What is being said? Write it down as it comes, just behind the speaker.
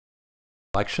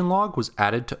Collection log was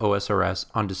added to OSRS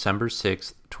on December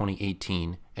 6,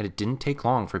 2018, and it didn't take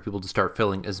long for people to start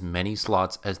filling as many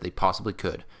slots as they possibly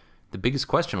could. The biggest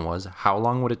question was, how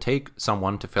long would it take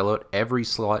someone to fill out every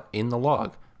slot in the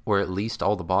log, or at least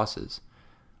all the bosses?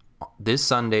 This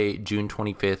Sunday, June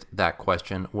 25th, that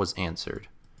question was answered.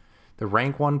 The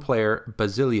rank 1 player,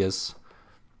 Basilius,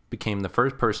 became the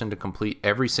first person to complete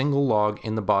every single log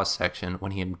in the boss section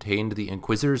when he obtained the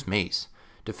Inquisitor's Mace,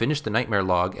 to finish the Nightmare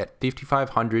log at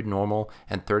 5500 normal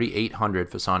and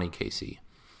 3800 Fasani KC.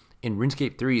 In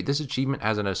RuneScape 3, this achievement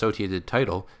has an associated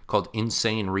title called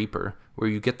Insane Reaper, where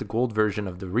you get the gold version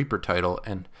of the Reaper title,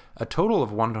 and a total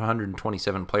of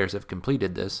 127 players have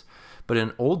completed this, but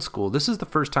in old school, this is the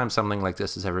first time something like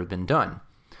this has ever been done.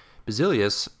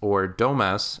 Basilius, or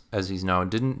Domas as he's known,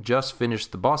 didn't just finish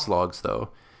the boss logs though.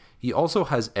 He also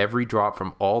has every drop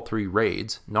from all 3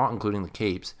 raids, not including the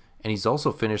capes, and he's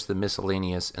also finished the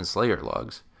miscellaneous and Slayer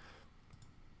logs.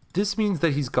 This means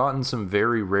that he's gotten some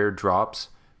very rare drops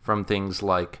from things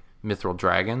like Mithril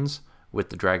Dragons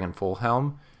with the Dragon Full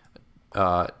Helm,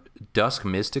 Dusk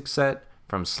Mystic set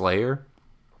from Slayer,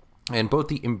 and both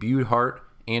the Imbued Heart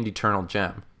and Eternal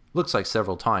Gem. Looks like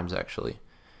several times actually.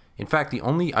 In fact, the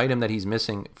only item that he's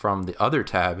missing from the other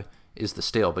tab is the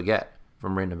Stale Baguette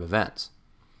from Random Events.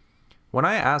 When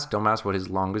I asked Domas what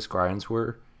his longest grinds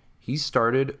were, he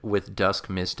started with Dusk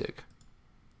Mystic.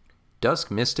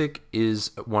 Dusk Mystic is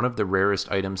one of the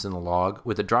rarest items in the log,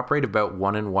 with a drop rate of about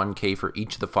 1 in 1k for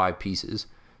each of the 5 pieces.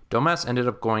 Domas ended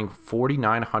up going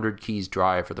 4,900 keys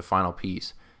dry for the final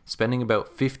piece, spending about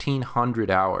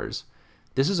 1,500 hours.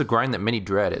 This is a grind that many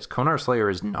dread, as Konar Slayer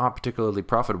is not particularly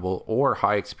profitable or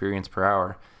high experience per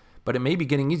hour, but it may be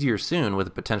getting easier soon with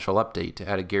a potential update to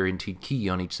add a guaranteed key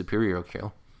on each superior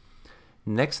kill.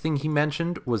 Next thing he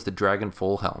mentioned was the Dragon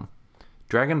Full Helm.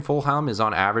 Dragon Full Helm is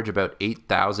on average about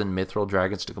 8,000 Mithril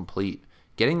Dragons to complete.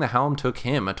 Getting the helm took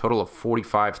him a total of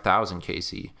 45,000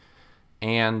 KC,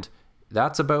 and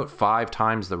that's about 5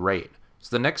 times the rate.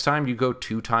 So the next time you go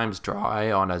 2 times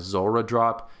dry on a Zora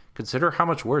drop, consider how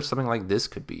much worse something like this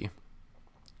could be.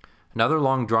 Another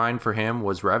long grind for him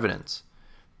was Revenants.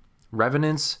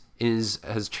 Revenants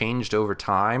has changed over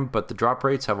time, but the drop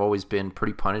rates have always been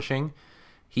pretty punishing.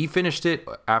 He finished it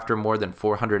after more than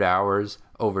 400 hours,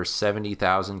 over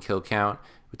 70,000 kill count,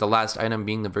 with the last item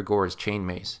being the Vigorous Chain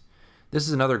Mace. This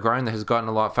is another grind that has gotten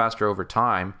a lot faster over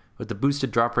time, with the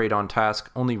boosted drop rate on task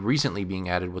only recently being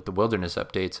added with the Wilderness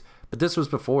updates, but this was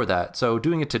before that, so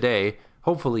doing it today,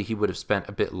 hopefully he would have spent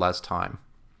a bit less time.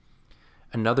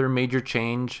 Another major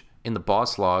change in the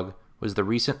boss log was the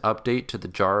recent update to the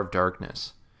Jar of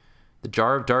Darkness. The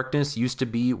Jar of Darkness used to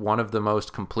be one of the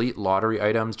most complete lottery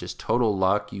items, just total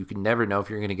luck. You could never know if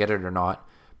you're going to get it or not.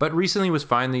 But recently was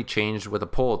finally changed with a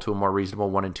pull to a more reasonable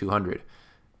 1 in 200.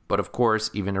 But of course,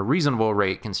 even a reasonable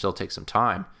rate can still take some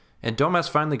time. And Domas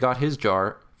finally got his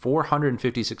jar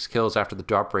 456 kills after the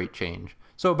drop rate change,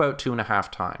 so about 2.5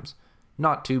 times.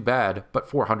 Not too bad, but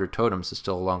 400 totems is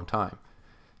still a long time.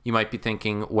 You might be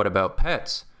thinking, what about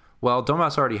pets? Well,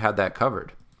 Domas already had that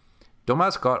covered.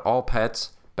 Domas got all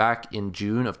pets back in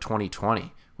June of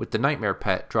 2020, with the Nightmare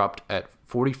pet dropped at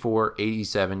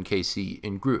 4487 KC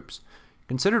in groups.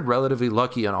 Considered relatively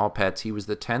lucky on all pets, he was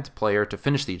the 10th player to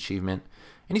finish the achievement,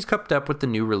 and he's kept up with the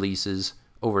new releases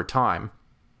over time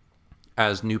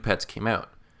as new pets came out.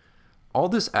 All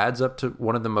this adds up to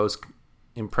one of the most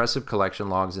impressive collection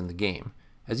logs in the game.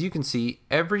 As you can see,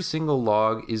 every single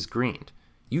log is greened.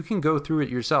 You can go through it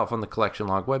yourself on the collection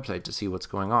log website to see what's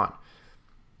going on.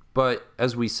 But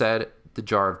as we said, the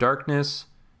Jar of Darkness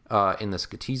in the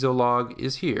Skatizo log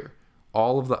is here.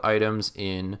 All of the items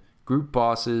in group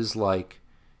bosses like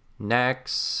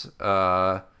Nex,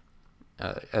 as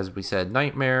we said,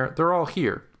 Nightmare, they're all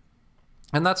here.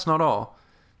 And that's not all.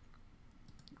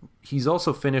 He's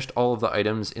also finished all of the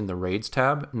items in the Raids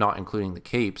tab, not including the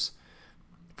capes,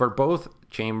 for both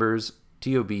Chambers,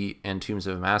 TOB, and Tombs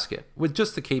of Amasket, with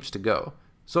just the capes to go.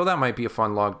 So that might be a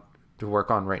fun log to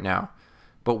work on right now.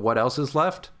 But what else is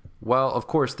left? Well, of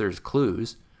course, there's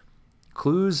Clues.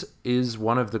 Clues is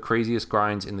one of the craziest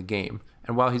grinds in the game,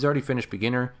 and while he's already finished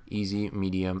beginner, easy,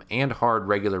 medium, and hard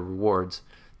regular rewards,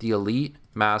 the Elite,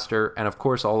 Master, and of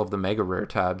course all of the Mega Rare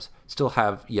tabs still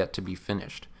have yet to be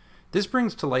finished. This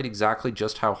brings to light exactly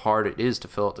just how hard it is to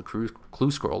fill out the Clue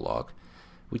Scroll log.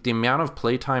 With the amount of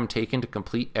playtime taken to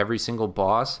complete every single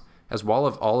boss, as well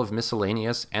as all of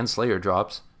Miscellaneous and Slayer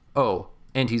drops, oh,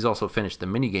 and he's also finished the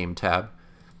minigame tab,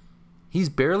 he's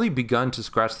barely begun to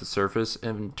scratch the surface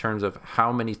in terms of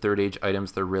how many Third Age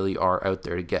items there really are out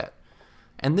there to get.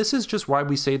 And this is just why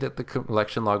we say that the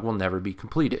collection log will never be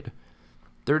completed.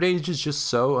 Third Age is just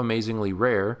so amazingly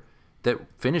rare, that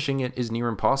finishing it is near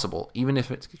impossible, even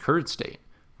if it's current state,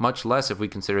 much less if we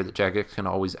consider that Jagex can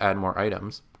always add more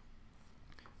items.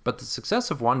 But the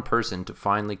success of one person to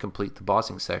finally complete the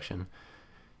bossing section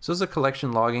shows that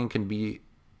collection logging can be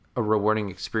a rewarding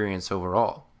experience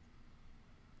overall,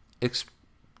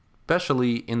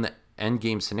 especially in the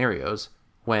endgame scenarios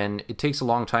when it takes a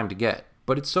long time to get,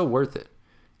 but it's still worth it.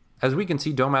 As we can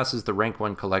see, Domas is the rank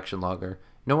 1 collection logger.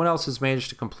 No one else has managed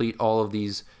to complete all of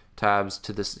these tabs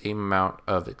to the same amount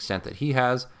of extent that he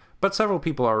has, but several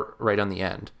people are right on the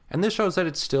end, and this shows that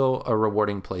it's still a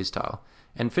rewarding playstyle.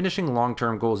 And finishing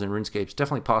long-term goals in RuneScape is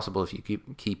definitely possible if you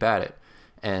keep at it.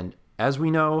 And as we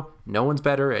know, no one's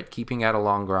better at keeping at a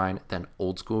long grind than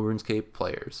old-school RuneScape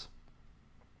players.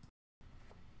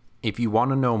 If you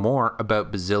want to know more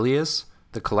about Basilius,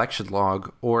 the collection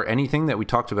log, or anything that we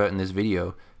talked about in this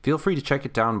video, feel free to check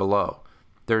it down below.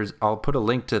 I'll put a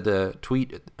link to the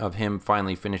tweet of him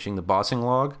finally finishing the bossing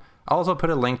log. I'll also put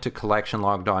a link to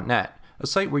collectionlog.net, a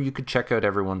site where you could check out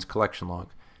everyone's collection log.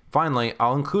 Finally,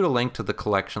 I'll include a link to the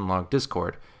collection log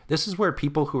Discord. This is where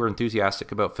people who are enthusiastic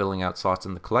about filling out slots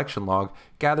in the collection log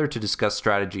gather to discuss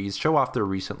strategies, show off their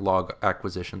recent log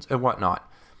acquisitions, and whatnot.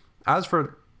 As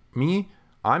for me,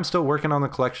 I'm still working on the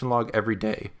collection log every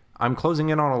day. I'm closing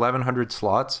in on 1100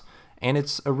 slots, and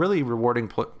it's a really rewarding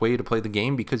way to play the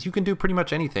game because you can do pretty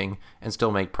much anything and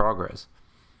still make progress.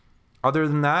 Other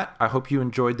than that, I hope you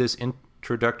enjoyed this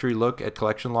introductory look at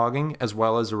collection logging as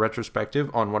well as a retrospective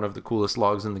on one of the coolest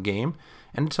logs in the game.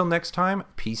 And until next time,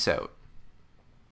 peace out.